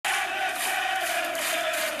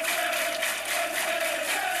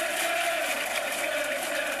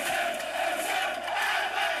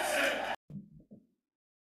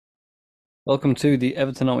Welcome to the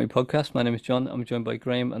Everton Army podcast. My name is John. I'm joined by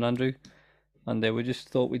Graham and Andrew. And we just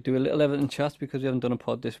thought we'd do a little Everton chat because we haven't done a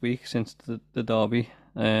pod this week since the derby.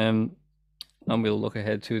 And we'll look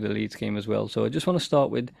ahead to the Leeds game as well. So I just want to start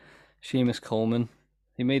with Seamus Coleman.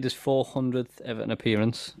 He made his 400th Everton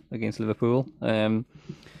appearance against Liverpool. And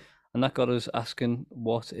that got us asking,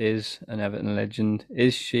 what is an Everton legend?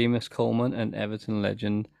 Is Seamus Coleman an Everton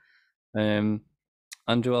legend?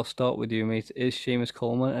 Andrew, I'll start with you, mate. Is Seamus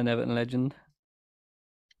Coleman an Everton legend?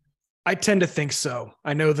 I tend to think so.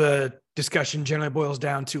 I know the discussion generally boils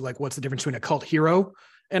down to what's the difference between a cult hero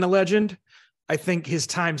and a legend. I think his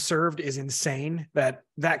time served is insane. That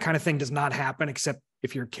kind of thing does not happen except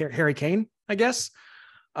if you're Harry Kane, I guess.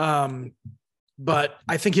 But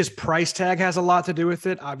I think his price tag has a lot to do with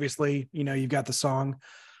it. Obviously, you've got the song,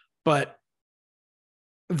 but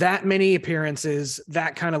that many appearances,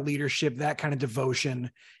 that kind of leadership, that kind of devotion,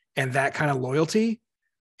 and that kind of loyalty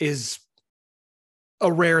is a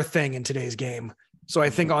rare thing in today's game. So I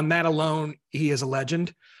think on that alone, he is a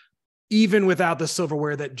legend, even without the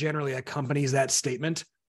silverware that generally accompanies that statement.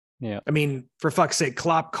 Yeah. I mean, for fuck's sake,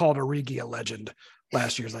 Klopp called Origi a legend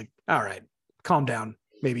last year. It's like, all right, calm down,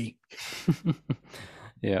 maybe.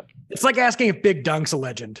 Yeah. It's like asking if Big Dunk's a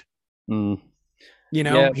legend. Mm.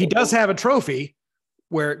 He does have a trophy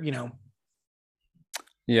where,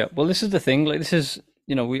 Yeah. Well, this is the thing. This is,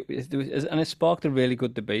 and it sparked a really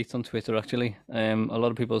good debate on Twitter, actually. A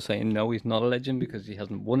lot of people are saying, no, he's not a legend because he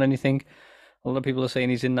hasn't won anything. A lot of people are saying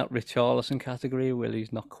he's in that Richarlison category where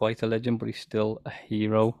he's not quite a legend, but he's still a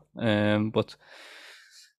hero. But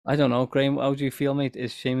I don't know, Graham, how do you feel, mate?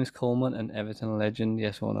 Is Seamus Coleman an Everton legend?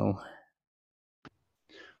 Yes or no?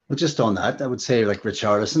 Well, just on that, I would say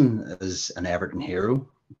Richarlison is an Everton hero,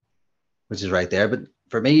 which is right there. But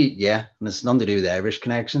for me, yeah, and it's nothing to do with the Irish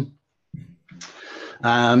connection.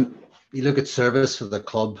 You look at service for the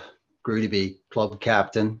club, grew to be club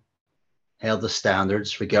captain, held the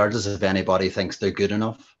standards, regardless if anybody thinks they're good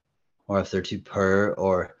enough or if they're too poor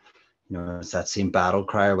or, it's that same battle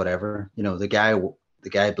cry or whatever. The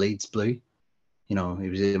guy bleeds blue. He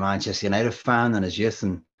was a Manchester United fan in his youth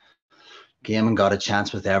and came and got a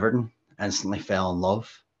chance with Everton, instantly fell in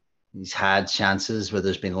love. He's had chances where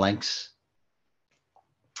there's been links.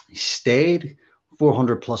 He stayed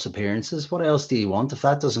 400 plus appearances. What else do you want if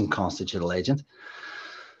that doesn't constitute a legend?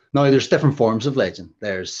 Now, there's different forms of legend.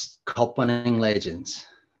 There's cup winning legends.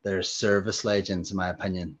 There's service legends, in my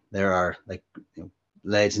opinion. There are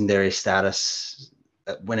legendary status.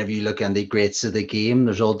 Whenever you look at the greats of the game,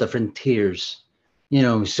 there's all different tiers.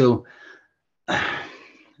 So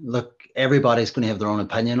look, everybody's going to have their own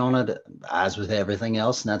opinion on it, as with everything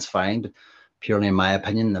else, and that's fine. But purely in my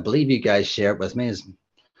opinion, I believe you guys share it with me, is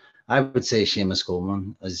I would say Seamus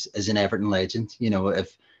Coleman is an Everton legend.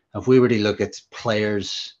 If we were to look at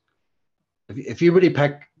players, if you were to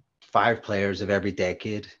pick 5 players of every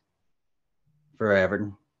decade for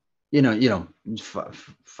Everton,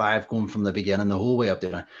 5 going from the beginning the whole way up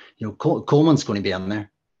there, Coleman's going to be in there.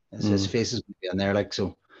 His face is going to be in there,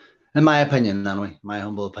 so. In my opinion, anyway, my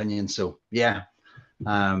humble opinion. So yeah,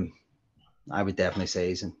 I would definitely say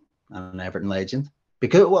he's an Everton legend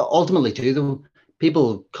because, ultimately too, though,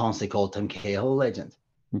 people constantly call Tim Cahill a legend.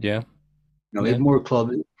 Yeah. He had more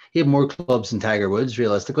clubs. He had more clubs than Tiger Woods,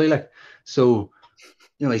 realistically. So,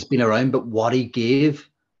 he's been around, but what he gave,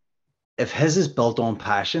 if his is built on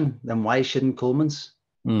passion, then why shouldn't Coleman's?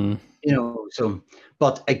 So,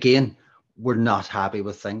 but again, we're not happy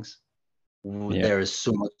with things. Yeah. There is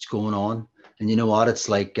so much going on, and you know what? It's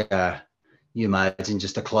like you imagine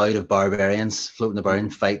just a cloud of barbarians floating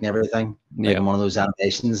about, fighting everything, like in one of those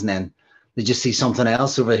animations, and then they just see something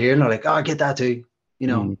else over here, and they're like, "Oh, I get that too,"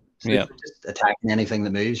 So they're just attacking anything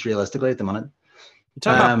that moves. Realistically, at the minute, you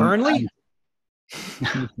talking about Burnley?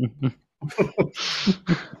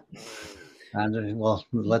 And well,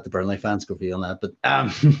 let the Burnley fans go feel that,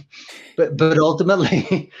 but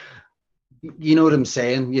ultimately, you know what I'm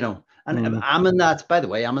saying, And I'm in that, by the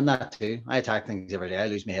way, I'm in that too. I attack things every day. I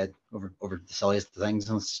lose my head over the silliest of things.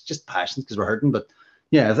 And it's just passion because we're hurting. But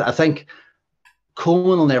yeah, I think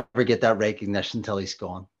Coleman will never get that recognition until he's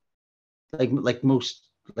gone. Like most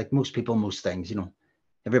people, most things,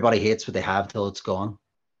 everybody hates what they have till it's gone.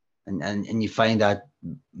 And you find that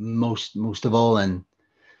most of all in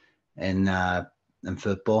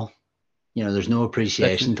football, there's no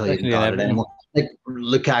appreciation until you've got it anymore. Like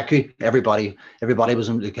Lukaku, everybody was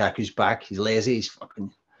on Lukaku's back. He's lazy. He's fucking.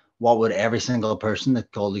 What would every single person that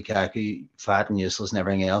called Lukaku fat and useless and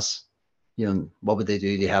everything else, what would they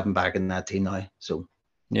do? They have him back in that team now. So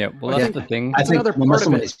yeah, well, that's the thing. I think another part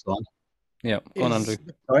of it. Gone. Yeah, go on, Andrew.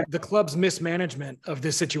 The club's mismanagement of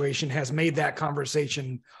this situation has made that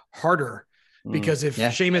conversation harder Because if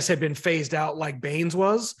Sheamus had been phased out like Baines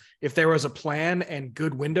was, if there was a plan and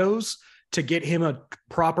good windows to get him a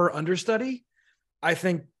proper understudy, I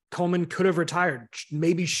think Coleman could have retired,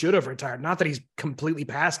 maybe should have retired. Not that he's completely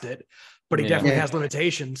past it, but he definitely has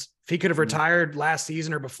limitations. If he could have retired last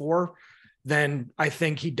season or before, then I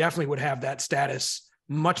think he definitely would have that status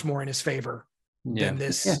much more in his favor than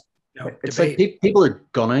this. It's debate. like people are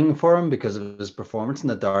gunning for him because of his performance in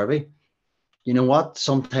the Derby. You know what?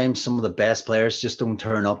 Sometimes some of the best players just don't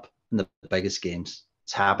turn up in the biggest games.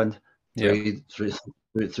 It's happened through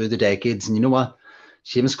the decades. And you know what?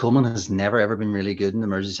 Seamus Coleman has never, ever been really good in the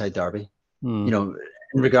Merseyside Derby. You know,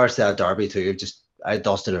 in regards to that Derby too, I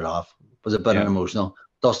dusted it off. Was a bit emotional.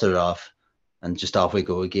 Dusted it off and just off we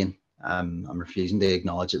go again. I'm refusing to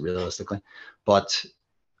acknowledge it realistically. But,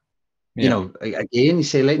 you know, again, you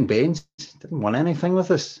say Leighton Baines didn't want anything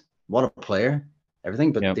with us. What a player.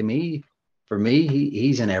 Everything. But for me,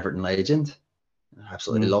 he's an Everton legend. I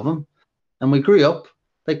absolutely love him. And we grew up,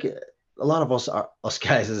 like a lot of us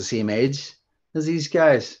guys are the same age as these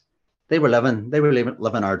guys. They were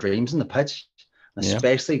living our dreams in the pitch. And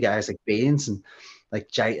especially guys like Baines and like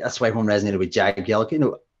that's why everyone resonated with Jack Gillick. You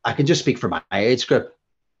know, I can just speak for my age group.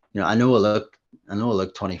 You know, I know I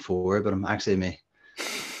look 24, but I'm actually in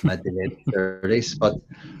my late 30s. But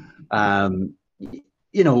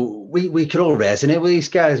you know, we could all resonate with these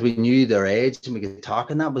guys. We knew their age and we could talk,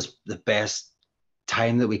 and that was the best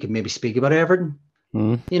time that we could maybe speak about Everton.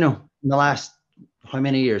 You know, in the last how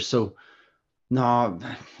many years? So no,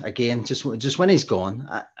 again, just when he's gone,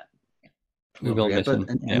 we will miss him.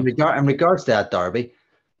 In regards to that Derby,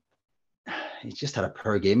 he just had a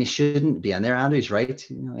poor game. He shouldn't be in there. Andrew's right.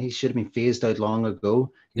 You know, he should have been phased out long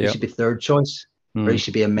ago. He should be third choice, or he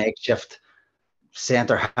should be a makeshift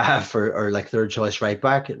centre half or like third choice right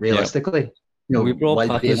back. Realistically, you know, we brought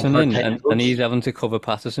Patterson in, and he's having to cover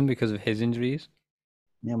Patterson because of his injuries.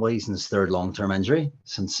 Yeah, well, he's in his third long-term injury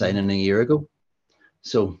since signing a year ago.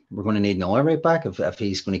 So we're going to need another right back if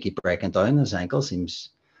he's going to keep breaking down. His ankle seems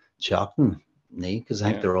shocking, knee, because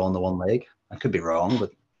I think they're all on the one leg. I could be wrong,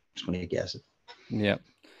 but I'm just going to guess it. Yeah.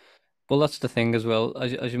 Well, that's the thing as well,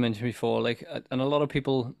 as you mentioned before, like, and a lot of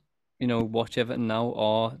people, you know, watch Everton now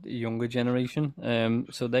are the younger generation.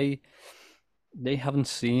 So they haven't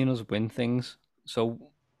seen us win things.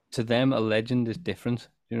 So to them, a legend is different.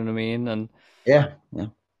 You know what I mean? And yeah.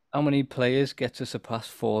 How many players get to surpass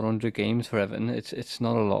 400 games for Everton? It's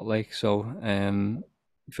not a lot, like. So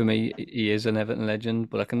for me, he is an Everton legend,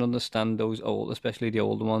 but I can understand those old, especially the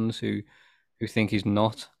older ones who think he's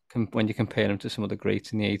not when you compare him to some of the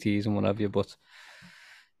greats in the 80s and what have you. But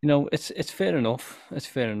you know, it's fair enough. It's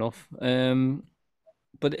fair enough.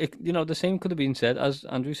 But you know, the same could have been said, as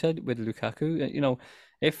Andrew said, with Lukaku. You know,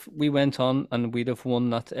 if we went on and we'd have won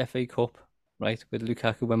that FA Cup, right, with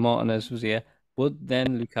Lukaku when Martinez was here, would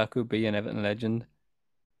then Lukaku be an Everton legend?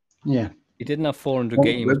 Yeah. He didn't have 400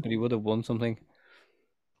 games, but he would have won something.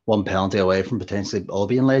 One penalty away from potentially all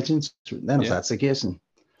being legends. Then if that's the case, and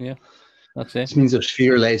that's it. This means there's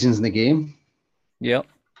fewer legends in the game. Yeah.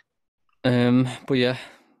 But yeah,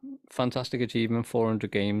 fantastic achievement, 400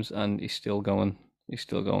 games, and he's still going. It's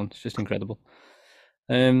just incredible.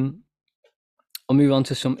 I'll move on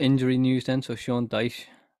to some injury news then. So Sean Dyche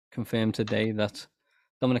confirmed today that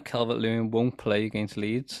Dominic Calvert-Lewin won't play against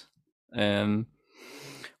Leeds.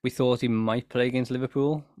 We thought he might play against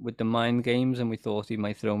Liverpool with the mind games, and we thought he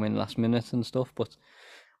might throw him in last minute and stuff, but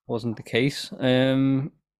wasn't the case.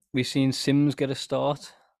 We've seen Sims get a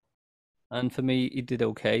start, and for me, he did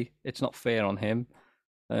okay. It's not fair on him.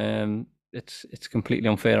 It's completely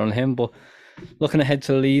unfair on him. But looking ahead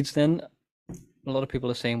to Leeds, then a lot of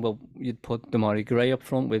people are saying, well, you'd put Damari Gray up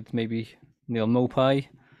front with maybe Neil Mopai.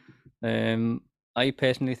 I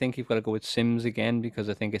personally think you've got to go with Sims again because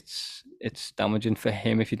I think it's damaging for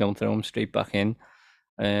him if you don't throw him straight back in.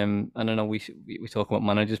 And I know we talk about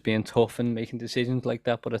managers being tough and making decisions like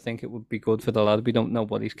that, but I think it would be good for the lad. We don't know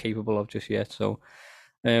what he's capable of just yet. So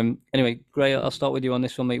anyway, Gray, I'll start with you on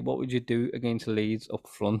this one, mate. What would you do against Leeds up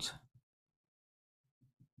front?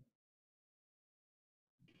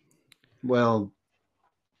 Well,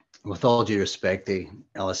 with all due respect to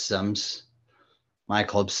Ellis Sims, my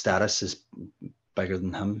club's status is bigger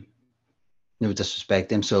than him. No disrespect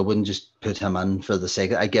to him, so I wouldn't just put him in for the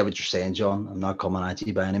sake. I get what you're saying, John. I'm not coming at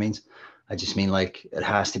you by any means. I just mean like it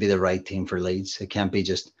has to be the right team for Leeds. It can't be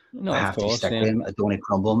just I have to stick with him. I don't want to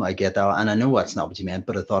crumble him. I get that, and I know that's not what you meant,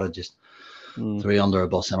 but I thought I'd just throw you under a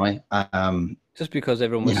bus anyway. Just because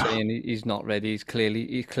everyone was saying he's not ready, he's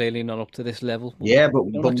clearly not up to this level. Yeah, but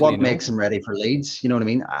what makes him ready for Leeds? You know what I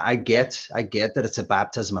mean? I get that it's a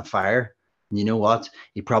baptism of fire. And you know what?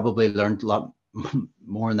 He probably learned a lot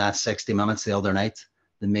more in that 60 minutes the other night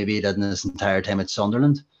than maybe he did in his entire time at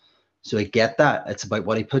Sunderland. So I get that. It's about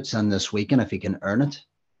what he puts in this week and if he can earn it.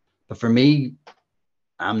 But for me,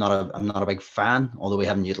 I'm not a big fan, although we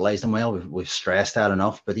haven't utilised him well. We've stressed that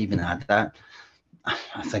enough. But even at that,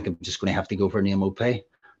 I think I'm just going to have to go for Neil Maupay,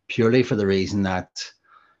 purely for the reason that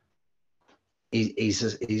he's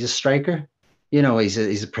a striker. You know,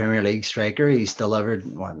 he's a Premier League striker. He's delivered,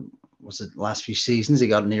 what was it, last few seasons? He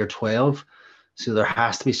got near 12. So there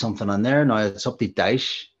has to be something in there. Now it's up to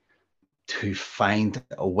Dyche to find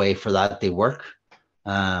a way for that to work.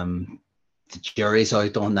 The jury's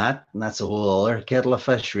out on that, and that's a whole other kettle of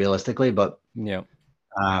fish, realistically. But yeah,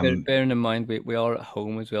 bearing in mind we are at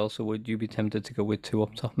home as well, so would you be tempted to go with two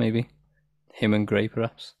up top, maybe him and Gray,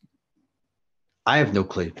 perhaps? I have no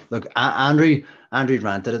clue. Look, Andrew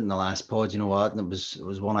ranted it in the last pod. You know what? And it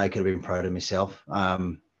was one I could have been proud of myself.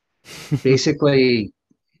 Basically,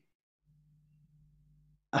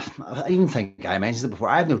 I even think I mentioned it before.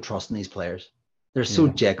 I have no trust in these players. They're so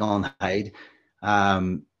Jekyll and Hyde.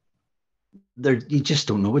 You just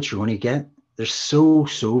don't know what you're going to get. They're so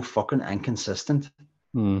fucking inconsistent.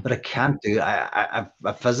 But I can't do. I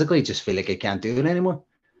physically just feel like I can't do it anymore.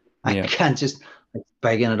 I can't just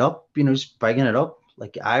bigging it up. You know, just bigging it up.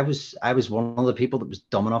 Like I was one of the people that was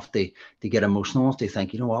dumb enough to get emotional enough to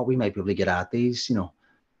think, you know what, we might be able to get at these. You know,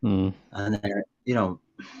 and then, you know,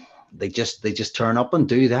 they just turn up and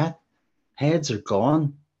do that. Heads are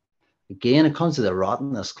gone. Again, it comes to the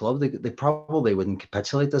rottenness club. They probably wouldn't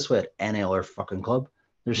capitulate this way at any other fucking club.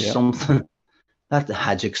 There's something that the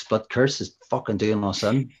Hajic split curse is fucking doing us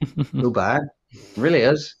in. So bad. It really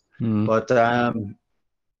is. But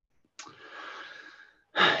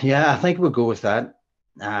yeah, I think we'll go with that.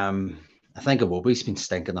 I think Iwobi's been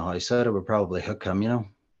stinking the house out. I would probably hook him, you know.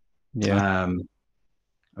 Yeah.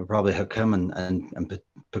 I'd probably hook him and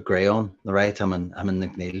put Gray on the right, him and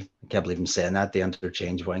McNeil. I can't believe I'm saying that. They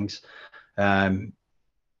interchange wings. But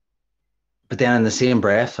then in the same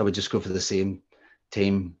breath, I would just go for the same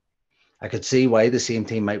team. I could see why the same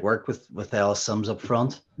team might work with Ellis Sims up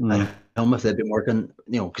front. I don't know if they've been working,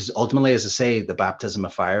 you know, because ultimately, as I say, the baptism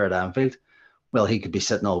of fire at Anfield, well, he could be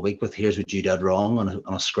sitting all week with here's what you did wrong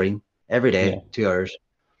on a screen every day, 2 hours.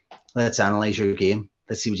 Let's analyze your game.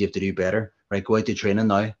 Let's see what you have to do better. Right, go out to training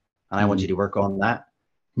now, and I want you to work on that.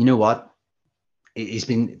 You know what? He's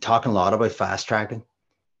been talking a lot about fast tracking.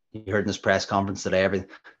 You heard in his press conference today,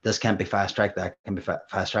 this can't be fast tracked, that can be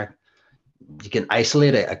fast tracked. You can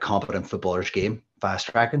isolate a competent footballer's game, fast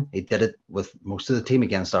tracking. He did it with most of the team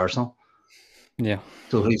against Arsenal. Yeah.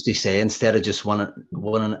 So who's to say, instead of just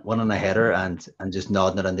winning a header and just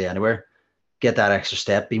nodding it into anywhere, get that extra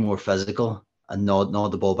step, be more physical, and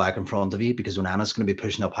nod the ball back in front of you, because Onana's going to be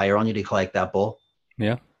pushing up higher on you to collect that ball.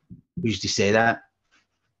 Yeah. We used to say that.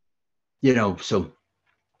 You know, so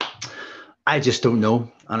I just don't know.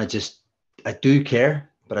 And I do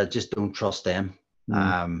care, but I just don't trust them.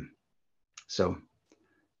 So,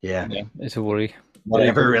 yeah. It's a worry.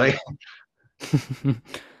 Whatever, really.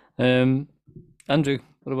 Andrew,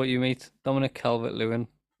 what about you, mate? Dominic Calvert-Lewin.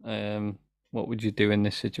 What would you do in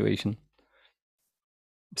this situation?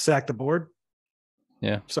 Sack the board.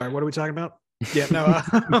 Yeah. Sorry, what are we talking about? Yeah, no,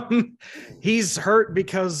 he's hurt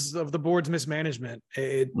because of the board's mismanagement.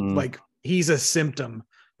 Like, he's a symptom,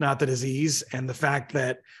 not the disease. And the fact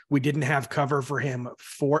that we didn't have cover for him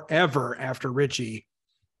forever after Richie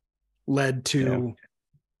led to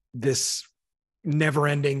this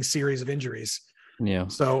never-ending series of injuries. Yeah.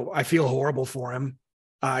 So I feel horrible for him.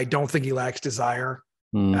 I don't think he lacks desire.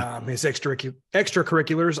 His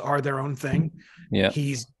extracurriculars are their own thing. Yeah.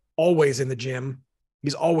 He's always in the gym.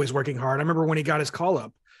 He's always working hard. I remember when he got his call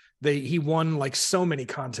up, he won like so many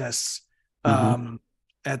contests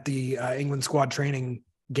at the England squad training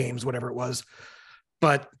games, whatever it was.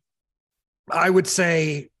 But I would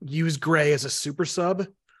say use Gray as a super sub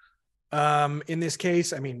in this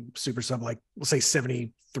case. I mean, super sub, like we'll say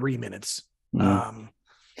 73 minutes.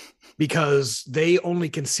 Because they only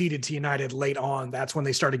conceded to United late on. That's when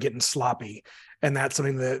they started getting sloppy. And that's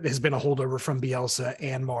something that has been a holdover from Bielsa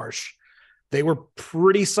and Marsh. They were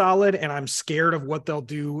pretty solid, and I'm scared of what they'll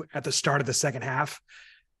do at the start of the second half,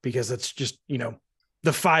 because it's just, you know,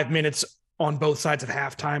 the 5 minutes on both sides of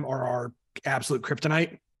halftime are our absolute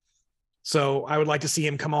kryptonite. So I would like to see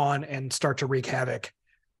him come on and start to wreak havoc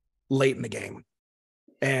late in the game.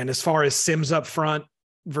 And as far as Sims up front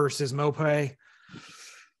versus Maupay,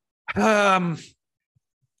 I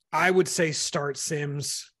would say start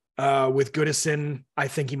Sims with Goodison. I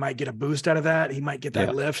think he might get a boost out of that. He might get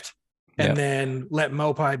that lift. And then let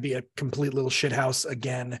Maupay be a complete little shithouse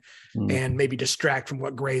again and maybe distract from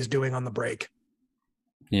what Gray's doing on the break.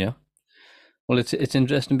 Yeah. Well, it's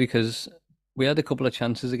interesting because we had a couple of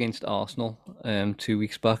chances against Arsenal 2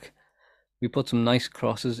 weeks back. We put some nice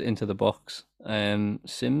crosses into the box.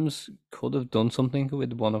 Sims could have done something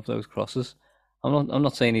with one of those crosses. I'm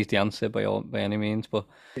not saying he's the answer by any means, but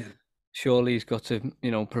Yeah. surely he's got to,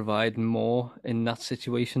 provide more in that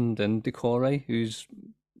situation than Decore, who's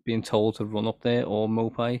being told to run up there, or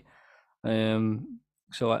Mopai.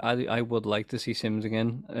 So I would like to see Sims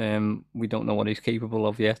again. We don't know what he's capable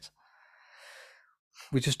of yet.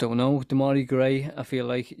 We just don't know. Damari Gray, I feel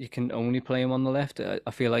like you can only play him on the left.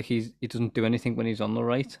 I feel like he doesn't do anything when he's on the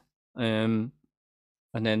right. And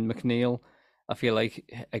then McNeil, I feel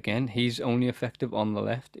like again he's only effective on the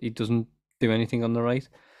left. He doesn't do anything on the right.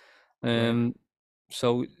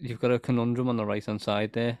 So you've got a conundrum on the right hand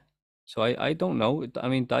side there. So I don't know. I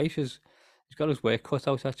mean, he's got his work cut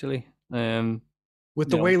out actually. With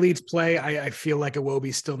the way Leeds play, I feel like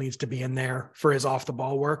Iwobi still needs to be in there for his off the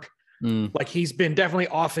ball work. Like he's been definitely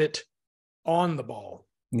off it on the ball,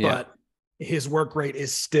 but his work rate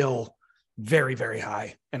is still very, very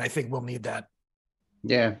high. And I think we'll need that.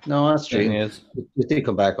 Yeah, no, that's true. Just to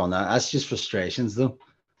come back on that, that's just frustrations though.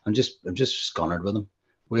 I'm just scorned with him.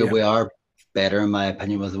 We are better in my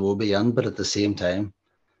opinion with Iwobi, but at the same time,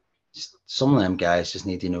 some of them guys just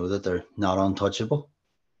need to know that they're not untouchable.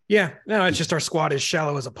 Yeah, no, it's just our squad is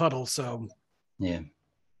shallow as a puddle. So yeah,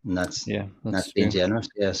 and that's being generous.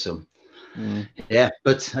 Yeah, so yeah,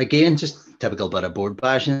 but again, just typical bit of board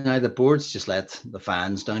bashing. Now the boards just let the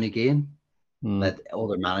fans down again, let all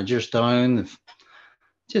their managers down.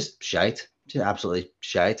 Just shite, just absolutely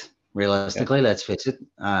shite. Realistically, let's face it.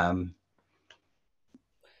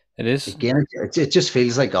 It is. Again, it just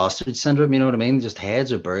feels like ostrich syndrome. You know what I mean? Just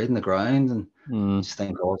heads are buried in the ground, and just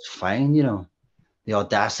think, oh, it's fine. You know, the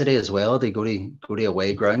audacity as well. They go to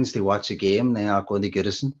away grounds, they watch a game, they are going to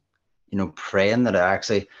Goodison, praying that it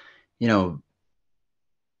actually,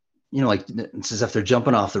 like it's as if they're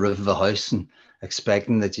jumping off the roof of a house and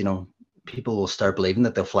expecting that, people will start believing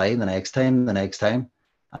that they'll fly the next time,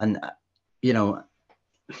 and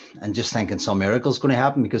and just thinking some miracle's going to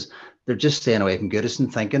happen, because they're just staying away from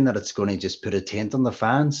Goodison, thinking that it's going to just put a taint on the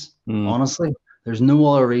fans. Honestly, there's no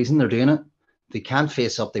other reason they're doing it. They can't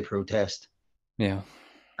face up, they protest. Yeah.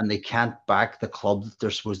 And they can't back the club that they're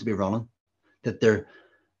supposed to be running, that they're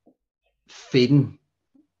feeding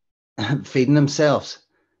themselves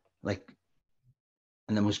like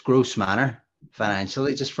in the most gross manner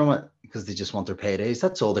financially just from it, because they just want their paydays.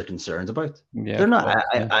 That's all they're concerned about. Yeah, they're not.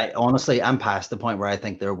 I honestly, I'm past the point where I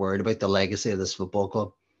think they're worried about the legacy of this football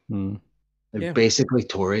club. They're basically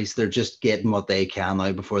Tories. They're just getting what they can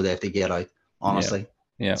now before they have to get out. Honestly,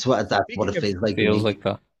 that's what it feels like. Feels like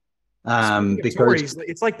that. Because Tories,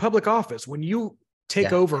 it's like public office. When you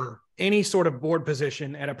take over any sort of board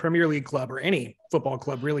position at a Premier League club or any football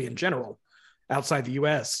club, really in general, outside the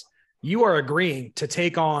US, you are agreeing to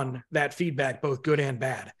take on that feedback, both good and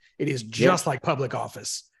bad. It is just like public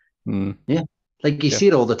office. Yeah. Like you see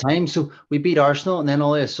it all the time. So we beat Arsenal, and then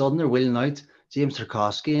all of a sudden they're wheeling out James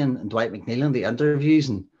Tarkowski and Dwight McNeil in the interviews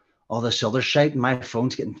and all this other shit. And my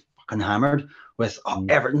phone's getting fucking hammered with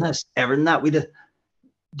Everton this, Everton that.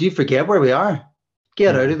 Do you forget where we are?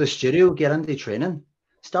 Get out of the studio, get into training.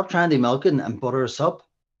 Stop trying to milk it and butter us up.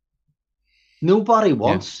 Nobody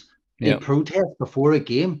wants a protest before a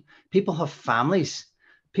game. People have families.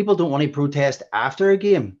 People don't want to protest after a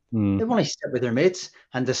game. They want to sit with their mates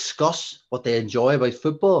and discuss what they enjoy about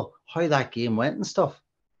football, how that game went and stuff.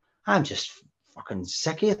 I'm just fucking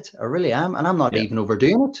sick of it. I really am. And I'm not even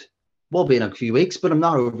overdoing it. We'll be in a few weeks, but I'm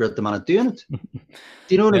not over at the minute doing it.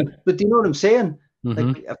 Do you know what I'm saying?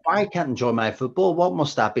 Like, if I can't enjoy my football, what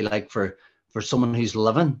must that be like for someone who's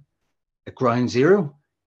living at ground zero?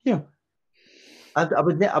 I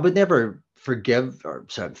would never forgive, or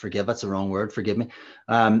sorry, forgive, that's the wrong word, forgive me.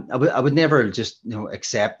 I would never just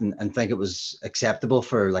accept and think it was acceptable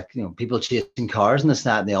for people chasing cars and this,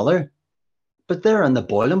 that, and the other. But they're in the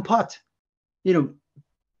boiling pot.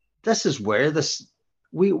 This is where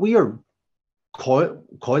we are coiled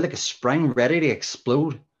like a spring ready to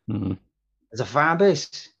explode. As a fan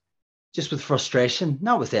base, just with frustration,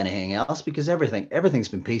 not with anything else, because everything's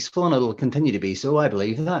been peaceful and it'll continue to be so. I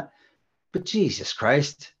believe that. But Jesus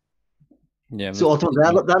Christ. Yeah. So ultimately,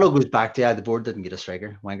 that all goes back to the board didn't get a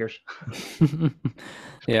striker, wankers.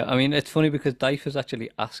 Yeah, I mean, it's funny because Dyfe was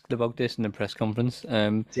actually asked about this in the press conference.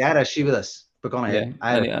 I had an issue with this. But go on ahead.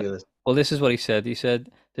 I had an issue with this. Well, this is what he said. He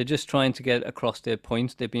said they're just trying to get across their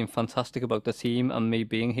point. They've been fantastic about the team and me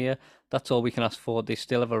being here. That's all we can ask for. They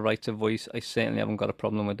still have a right to voice. I certainly haven't got a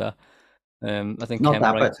problem with that. I think Ken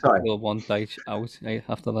Wright will want Dyche out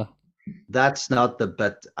after that. That's not the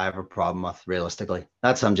bit I have a problem with, realistically.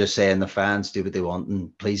 I'm just saying the fans do what they want,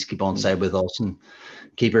 and please keep on side with us and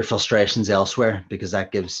keep your frustrations elsewhere, because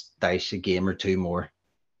that gives Dyche a game or two more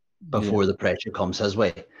before the pressure comes his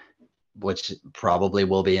way, which probably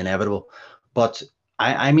will be inevitable. But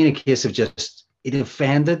I mean a case of just, he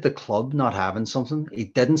defended the club not having something. He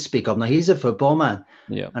didn't speak up. Now, he's a football man,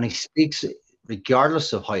 and he speaks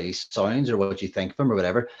regardless of how he sounds or what you think of him or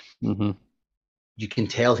whatever. You can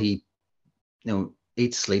tell he,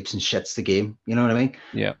 eats, sleeps, and shits the game. You know what I mean?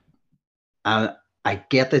 Yeah. And I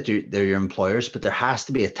get that they're your employers, but there has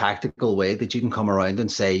to be a tactical way that you can come around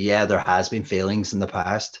and say, yeah, there has been failings in the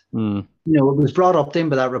past. It was brought up to him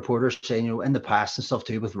by that reporter saying, in the past and stuff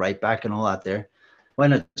too, with right back and all that there. Why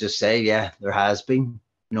not just say, yeah, there has been,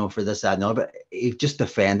 for this, that, and all, but he just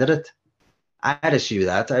defended it. I had issue with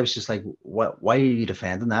that. I was just like, what? Why are you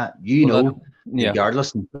defending that?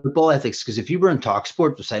 Regardless in football ethics, because if you were in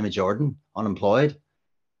Talksport with Simon Jordan, unemployed,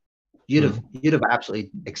 you'd have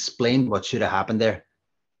absolutely explained what should have happened there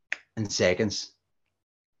in seconds.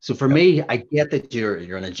 So for me, I get that you're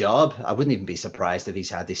in a job. I wouldn't even be surprised if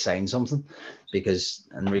he's had to sign something, because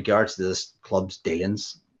in regards to this club's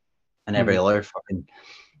dealings and every other fucking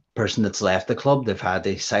person that's left the club, they've had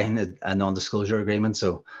to sign a non-disclosure agreement.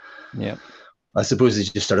 So I suppose they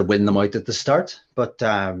just started winning them out at the start. But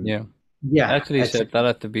I actually said that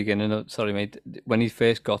at the beginning. Sorry, mate. When he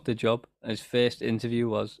first got the job, his first interview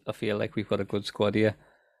was, "I feel like we've got a good squad here."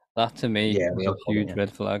 That to me was a huge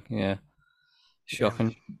red flag. Yeah,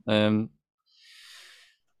 shocking.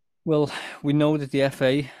 Well, we know that the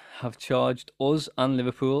FA have charged us and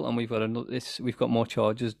Liverpool, and we've got more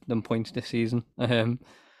charges than points this season.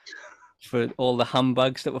 For all the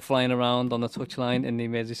handbags that were flying around on the touchline in the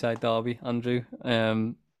Merseyside derby, Andrew.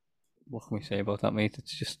 What can we say about that, mate?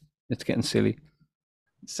 It's getting silly.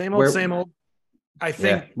 Same old. I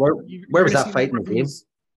think. Yeah. Where was that fight in the game?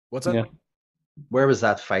 What's up? Yeah. Where was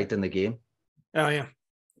that fight in the game? Oh yeah.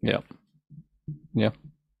 Yeah.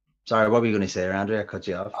 Sorry, what were you going to say, Andrew? I cut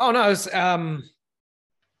you off. Oh no, I was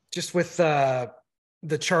just with the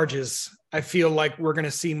charges. I feel like we're going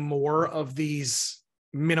to see more of these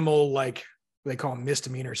minimal, like they call them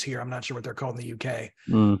misdemeanors here. I'm not sure what they're called in the UK,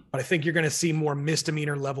 but I think you're going to see more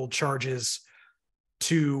misdemeanor level charges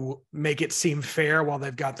to make it seem fair, while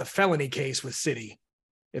they've got the felony case with City,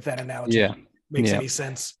 if that analogy makes any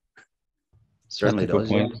sense. Certainly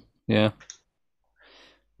does. Yeah.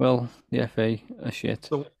 Well, the FA are shit.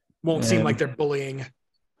 So won't seem like they're bullying.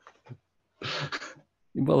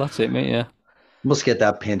 Well, that's it, mate. Yeah. Must get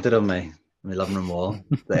that painted on my living room wall.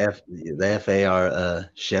 The FA are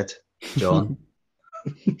shit, John.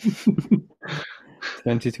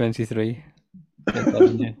 2023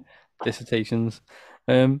 dissertations.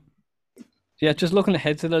 Just looking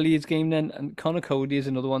ahead to the Leeds game then, and Connor Cody is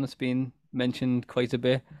another one that's been mentioned quite a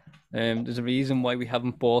bit. There's a reason why we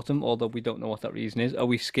haven't bought him, although we don't know what that reason is. Are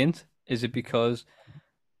we skint? Is it because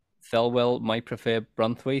Thelwell might prefer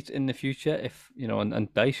Branthwaite in the future,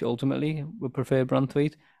 and Dyche ultimately would prefer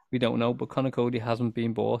Branthwaite? We don't know, but Connor Cody hasn't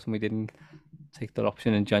been bought, and we didn't take that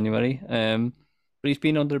option in January. But he's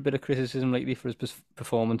been under a bit of criticism lately for his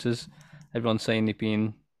performances. Everyone's saying they've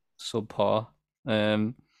been subpar.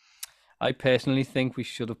 I personally think we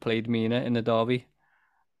should have played Mina in the derby.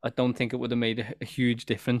 I don't think it would have made a huge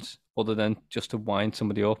difference other than just to wind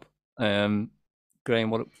somebody up. Graham,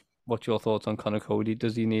 what's your thoughts on Connor Cody?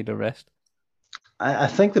 Does he need a rest? I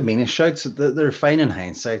think the Mina shouts, they're fine in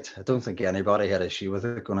hindsight. I don't think anybody had issue with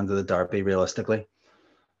it going into the derby, realistically.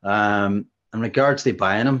 In regards to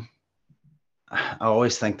buying him, I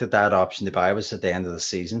always think that option to buy was at the end of the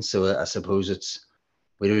season. So I suppose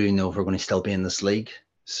we don't even know if we're going to still be in this league.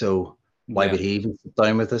 So why would he even sit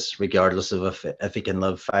down with us, regardless of if he can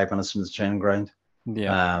live 5 minutes from the training ground?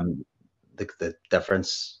 Yeah. The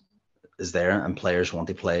difference is there, and players want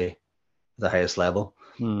to play at the highest level.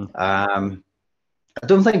 I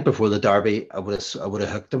don't think before the derby I would have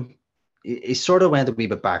hooked him. He sort of went a wee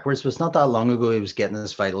bit backwards, but it's not that long ago he was getting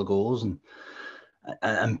his vital goals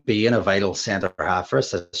and being a vital centre half for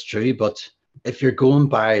us. That's true, but if you're going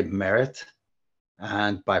by merit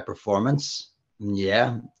and by performance,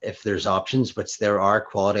 if there's options, which there are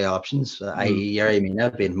quality options, i.e. Yerry Mina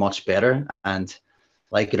being much better, and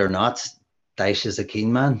like it or not, Dyche is a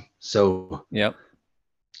keen man. So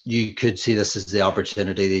you could see this as the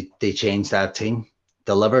opportunity. They changed that team,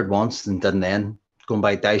 delivered once and didn't end. Going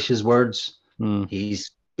by Dyche's words,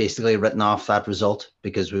 he's basically written off that result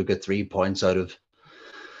because we've got 3 points out of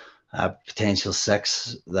potential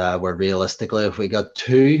 6 that were realistically, if we got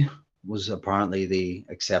 2, was apparently the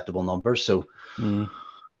acceptable number. So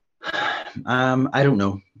I don't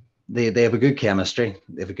know. they have a good chemistry.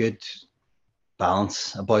 They have a good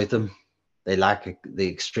balance about them. They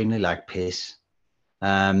extremely lack pace.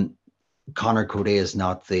 Connor Cody is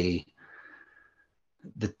not the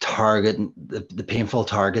target, the painful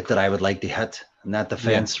target that I would like to hit in that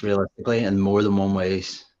defense, realistically, in more than one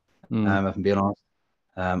ways. If I'm being honest,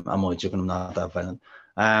 I'm only joking. I'm not that violent.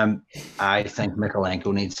 I think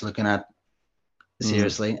Mikalenko needs looking at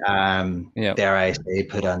seriously. Dare I say,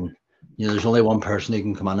 put in. There's only one person who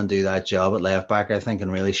can come in and do that job at left back, I think,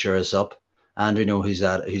 and really sure us up. Andrew know who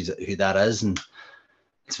that is, and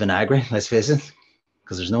it's Vinagre. Let's face it,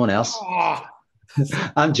 because there's no one else. Oh.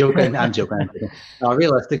 I'm joking. No,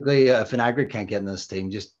 realistically, if Vinagre can't get in this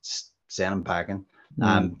team, just send him packing.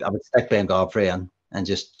 I would stick Ben Godfrey in and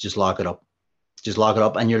just lock it up. Just lock it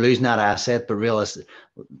up, and you're losing that asset. But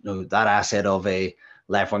that asset of a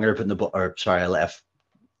left winger putting a left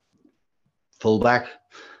fullback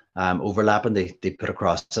overlapping, they put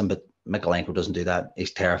across him. But Mikalenko doesn't do that.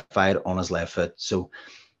 He's terrified on his left foot. So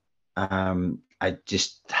I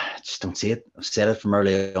just don't see it. I've said it from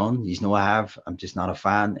early on. You know I have. I'm just not a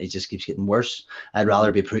fan. It just keeps getting worse. I'd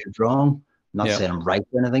rather be proved wrong. I'm not saying I'm right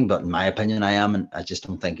or anything, but in my opinion, I am, and I just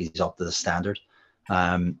don't think he's up to the standard.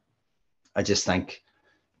 I just think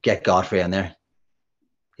get Godfrey in there.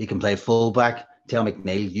 He can play fullback. Tell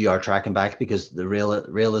McNeil you are tracking back, because the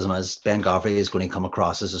realism is Ben Godfrey is going to come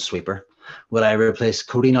across as a sweeper. Would I replace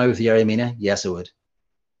Cody now with Yerry Mina? Yes, I would.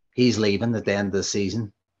 He's leaving at the end of the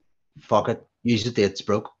season. Fuck it. Use the dates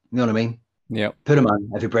broke. You know what I mean? Yeah. Put him on.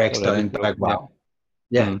 If he breaks down, back wow.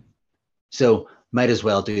 Yeah. So might as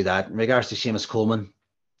well do that. In regards to Seamus Coleman,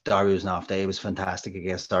 Derby was an off day. He was fantastic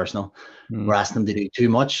against Arsenal. We're asking him to do too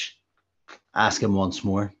much. Ask him once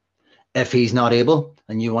more. If he's not able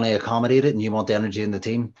and you want to accommodate it and you want the energy in the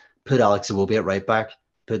team, put Alex Iwobi at right back.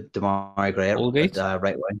 Put Damari Gray at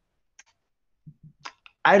right wing.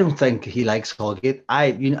 I don't think he likes Holgate.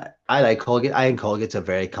 I like Holgate. I think Holgate's a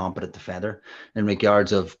very competent defender in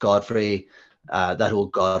regards of Godfrey, that whole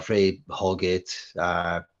Godfrey Holgate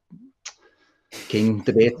King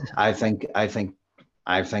debate. I think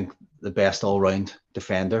the best all round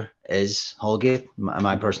defender is Holgate, in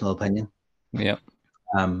my personal opinion. Yeah.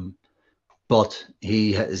 But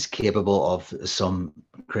he is capable of some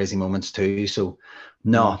crazy moments too. So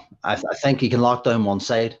no, I think he can lock down one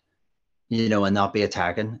side, and not be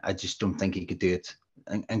attacking. I just don't think he could do it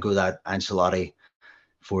and go that Ancelotti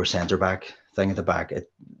 4 centre back thing at the back.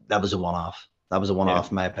 That was a one-off.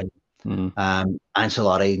 In my opinion.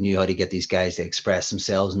 Ancelotti knew how to get these guys to express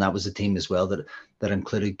themselves, and that was a team as well that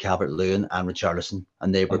included Calvert-Lewin and Richarlison,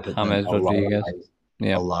 and they were putting in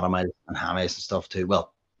a lot of miles, and James and stuff too.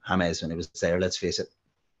 Well, James when he was there, let's face it.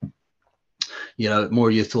 More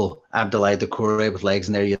youthful Abdoulaye Doucouré with legs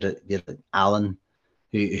in there. You had Allen,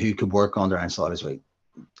 who could work under Ancelotti's weight.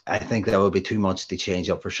 I think that would be too much to change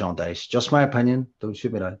up for Sean Dyche. Just my opinion. Don't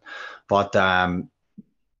shoot me down. But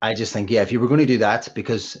I just think, if you were going to do that,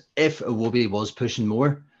 because if Iwobi was pushing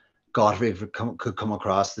more, Godfrey could come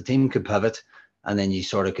across, the team could pivot, and then you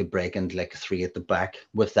sort of could break into like a 3 at the back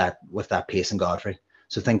with that pace in Godfrey.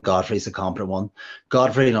 So I think Godfrey's the competent one.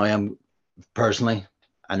 Godfrey, now I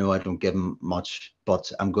know I don't give him much,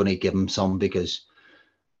 but I'm going to give him some, because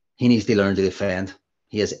he needs to learn to defend.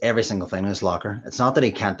 He has every single thing in his locker. It's not that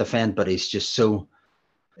he can't defend, but he's just so...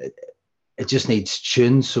 It just needs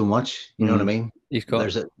tuned so much. You know what I mean? He's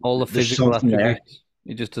got all the physical attributes.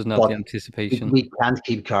 He just doesn't have the anticipation. We can't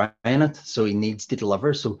keep carrying it, so he needs to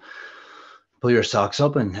deliver. So pull your socks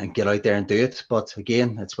up and get out there and do it. But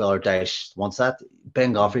again, it's Will or Dyche wants that.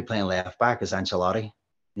 Ben Godfrey playing left back is Ancelotti.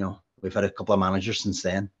 We've had a couple of managers since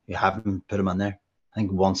then who haven't put him in there. I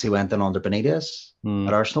think once he went in under Benitez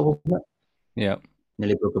at Arsenal, wasn't it? Yeah.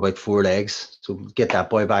 Nearly broke about 4 legs. So get that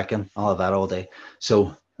boy back in. I'll have that all day.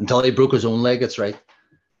 So until he broke his own leg, it's right.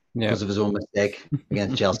 Because of his own mistake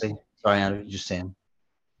against Chelsea. Sorry, Andrew, just saying.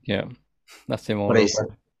 Yeah, that's him all but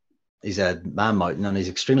over. He's a man mountain, and he's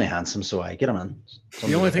extremely handsome, so I get him in.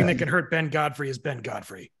 The only thing that can hurt Ben Godfrey is Ben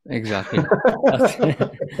Godfrey. Exactly.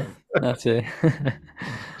 That's it.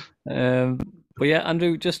 But yeah,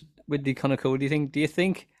 Andrew, just with the Connor Cody thing, do you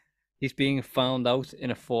think he's being found out in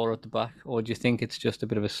a 4 at the back, or do you think it's just a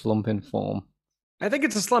bit of a slump in form? I think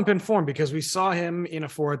it's a slump in form, because we saw him in a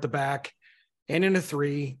 4 at the back and in a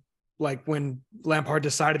 3, like when Lampard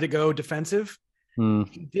decided to go defensive.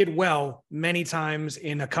 He did well many times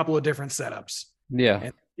in a couple of different setups. Yeah.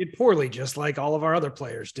 And did poorly, just like all of our other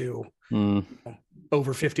players do,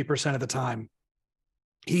 over 50% of the time.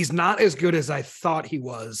 He's not as good as I thought he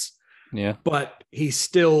was. Yeah. But he's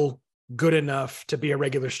still good enough to be a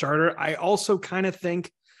regular starter. I also kind of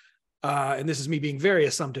think, and this is me being very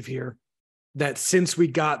assumptive here, that since we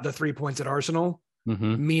got the 3 points at Arsenal,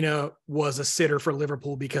 Mm-hmm. Mina was a sitter for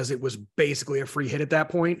Liverpool because it was basically a free hit at that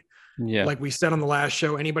point. Yeah. Like we said on the last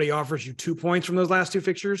show, anybody offers you 2 points from those last two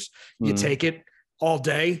fixtures, you take it all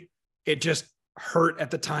day. It just hurt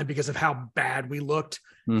at the time because of how bad we looked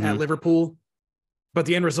at Liverpool. But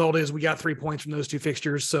the end result is we got 3 points from those two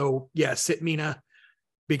fixtures. So yeah, sit Mina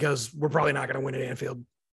because we're probably not going to win at Anfield.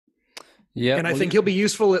 Yeah. And I think he'll be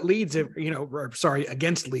useful at Leeds, if,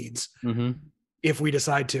 against Leeds if we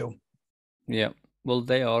decide to. Yeah. Well,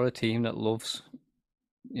 they are a team that loves,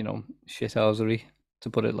 shithousery, to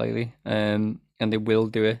put it lightly. And they will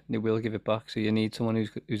do it. They will give it back. So you need someone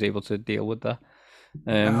who's able to deal with that.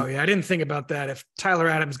 I didn't think about that. If Tyler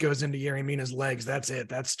Adams goes into Yerry Mina's legs, that's it.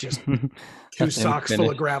 That's just two socks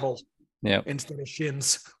full of gravel. Yeah. Instead of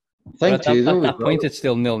shins. I think too, though. At that point, it's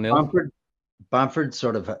still 0-0. Bamford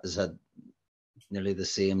sort of has had nearly the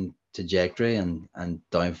same trajectory and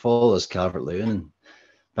downfall as Calvert-Lewin, and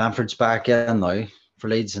Bamford's back in now for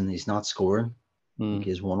Leeds, and he's not scoring. I think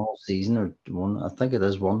he's won all season, or one. I think it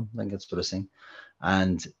is one. I think that's what I think.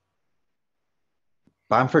 And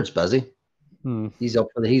Bamford's busy. He's up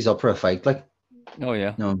for a fight, like. Oh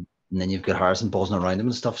yeah. And then you've got Harrison buzzing around him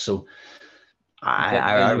and stuff. So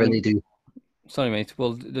I really do. Sorry, mate.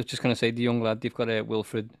 Well, they're just gonna say the young lad. They've got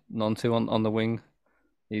Wilfred Nonto on the wing.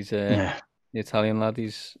 He's the Italian lad.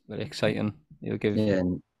 He's very exciting. He'll give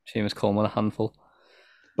Seamus Coleman a handful.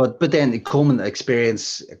 But then Coleman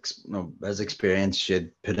his experience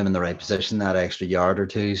should put him in the right position, that extra yard or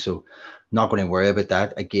two. So not going to worry about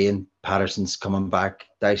that. Again, Patterson's coming back.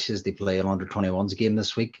 Dyche says they play an under-21s game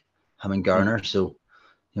this week, him and Garner. So,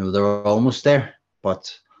 they're almost there.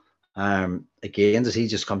 But again, does he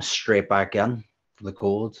just come straight back in for the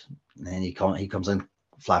cold? And then he comes in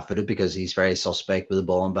flat-footed because he's very suspect with the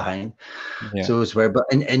ball in behind. Yeah. So it's weird. But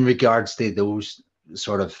in regards to those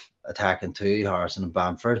sort of attacking too, Harrison and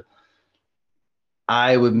Bamford,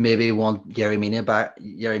 I would maybe want Yerry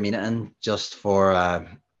Mina in just for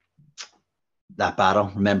that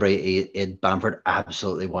battle. Remember, Bamford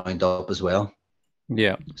absolutely wound up as well.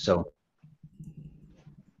 Yeah. So,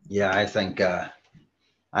 yeah, I think I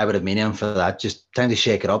would have Mina in for that. Just time to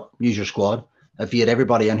shake it up. Use your squad. If you had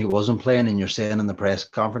everybody in who wasn't playing and you're saying in the press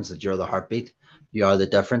conference that you're the heartbeat, you are the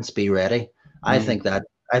difference, be ready. I think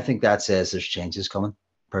that says there's changes coming,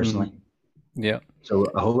 personally. Yeah. So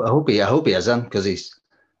I hope he is in, because he's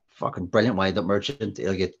fucking brilliant wind up merchant.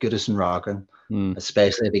 He'll get Goodison rocking,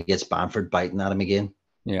 especially if he gets Bamford biting at him again.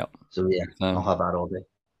 Yeah. So yeah, I'll have that all day.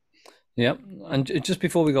 Yeah. And just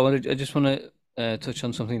before we go on, I just want to touch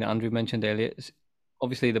on something that Andrew mentioned earlier. It's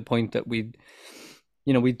obviously the point that we'd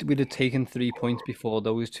have taken 3 points before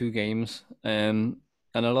those two games. And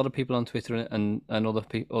a lot of people on Twitter and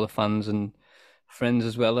other fans and friends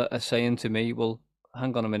as well are saying to me, well,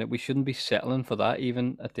 hang on a minute, we shouldn't be settling for that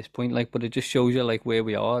even at this point. But it just shows you where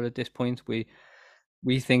we are at this point.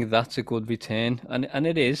 We think that's a good return, and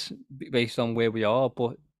it is based on where we are,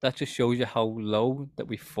 but that just shows you how low that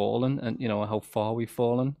we've fallen, and how far we've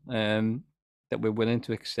fallen, that we're willing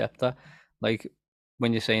to accept that.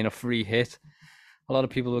 When you're saying a free hit, a lot of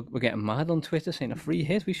people were getting mad on Twitter saying a free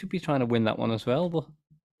hit, we should be trying to win that one as well, but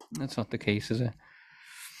that's not the case, is it?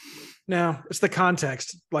 No, it's the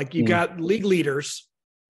context. You got league leaders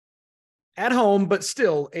at home, but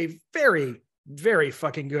still a very, very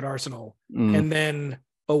fucking good Arsenal. And then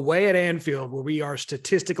away at Anfield, where we are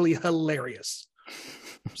statistically hilarious.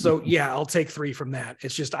 So yeah, I'll take 3 from that.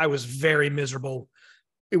 It's just, I was very miserable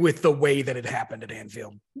with the way that it happened at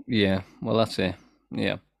Anfield. Yeah, well, that's it.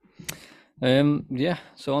 Yeah.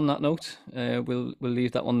 So on that note, we'll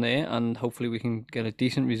leave that one there, and hopefully we can get a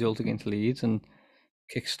decent result against Leeds and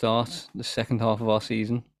kickstart the second half of our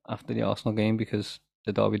season after the Arsenal game, because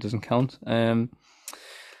the derby doesn't count. So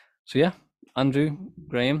yeah, Andrew,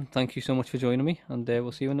 Graham, thank you so much for joining me, and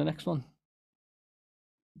we'll see you in the next one.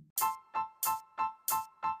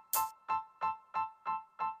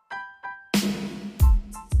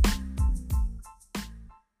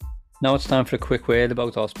 Now it's time for a quick word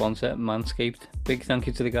about our sponsor, Manscaped. Big thank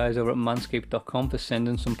you to the guys over at manscaped.com for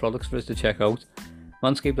sending some products for us to check out.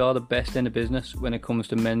 Manscaped are the best in the business when it comes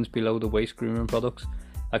to men's below the waist grooming products.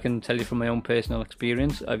 I can tell you from my own personal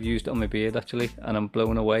experience, I've used it on my beard actually, and I'm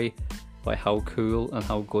blown away by how cool and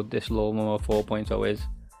how good this Lawnmower 4.0 is.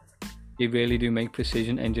 They really do make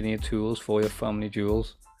precision engineered tools for your family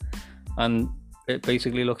jewels. And it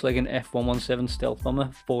basically looks like an F117 stealth bomber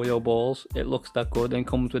for your balls. It looks that good, and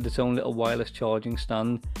comes with its own little wireless charging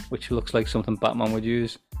stand, which looks like something Batman would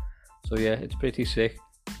use. So yeah, it's pretty sick.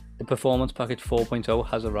 The Performance Package 4.0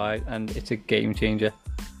 has arrived, and it's a game changer.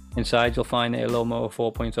 Inside you'll find a Lawnmower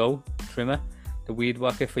 4.0 trimmer, the Weed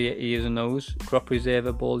Whacker for your ears and nose, Crop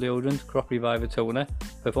Preserver ball deodorant, Crop Reviver toner,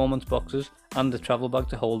 performance boxes, and the travel bag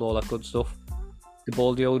to hold all that good stuff. The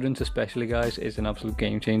ball deodorant especially, guys, is an absolute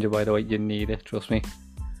game changer, by the way. You need it, trust me.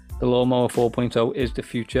 The Lawnmower 4.0 is the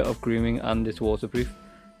future of grooming and it's waterproof.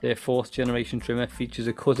 Their 4th generation trimmer features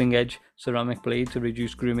a cutting edge ceramic blade to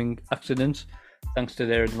reduce grooming accidents thanks to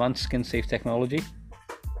their advanced skin safe technology.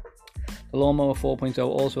 The Lawnmower 4.0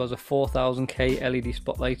 also has a 4000K LED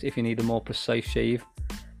spotlight if you need a more precise shave.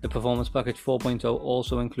 The Performance Package 4.0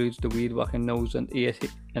 also includes the Weed Whacker nose and ear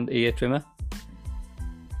trimmer.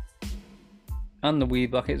 And the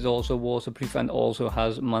Weed Whacker is also waterproof and also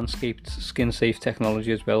has Manscaped's skin safe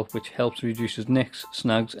technology as well, which helps reduce nicks,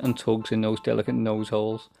 snags and tugs in those delicate nose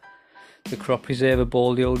holes. The Crop Preserver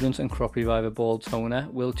ball deodorant and Crop Reviver ball toner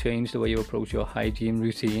will change the way you approach your hygiene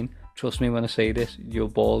routine. Trust me when I say this, your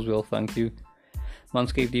balls will thank you.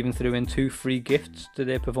 Manscaped even threw in 2 free gifts to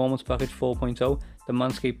their Performance Package 4.0, the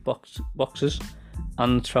Manscaped boxes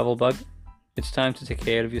and the travel bag. It's time to take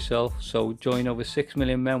care of yourself, so join over 6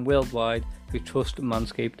 million men worldwide who trust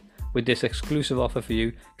Manscaped. With this exclusive offer for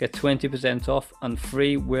you, get 20% off and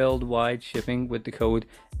free worldwide shipping with the code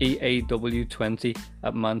EAW20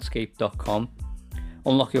 at manscaped.com.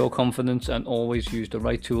 Unlock your confidence and always use the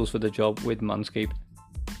right tools for the job with Manscaped.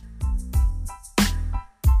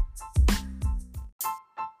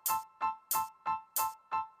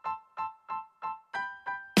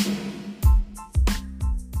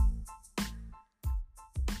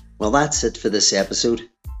 Well, that's it for this episode.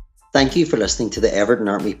 Thank you for listening to the Everton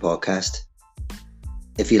Army podcast.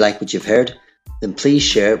 If you like what you've heard, then please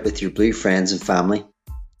share it with your blue friends and family.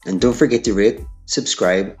 And don't forget to rate,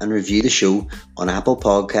 subscribe and review the show on Apple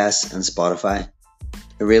Podcasts and Spotify.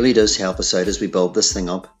 It really does help us out as we build this thing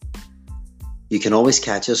up. You can always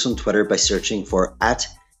catch us on Twitter by searching for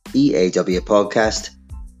 @EAW Podcast.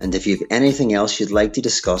 And if you have anything else you'd like to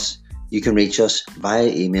discuss, you can reach us via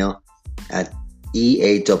email at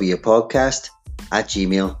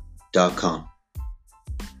eawpodcast@gmail.com.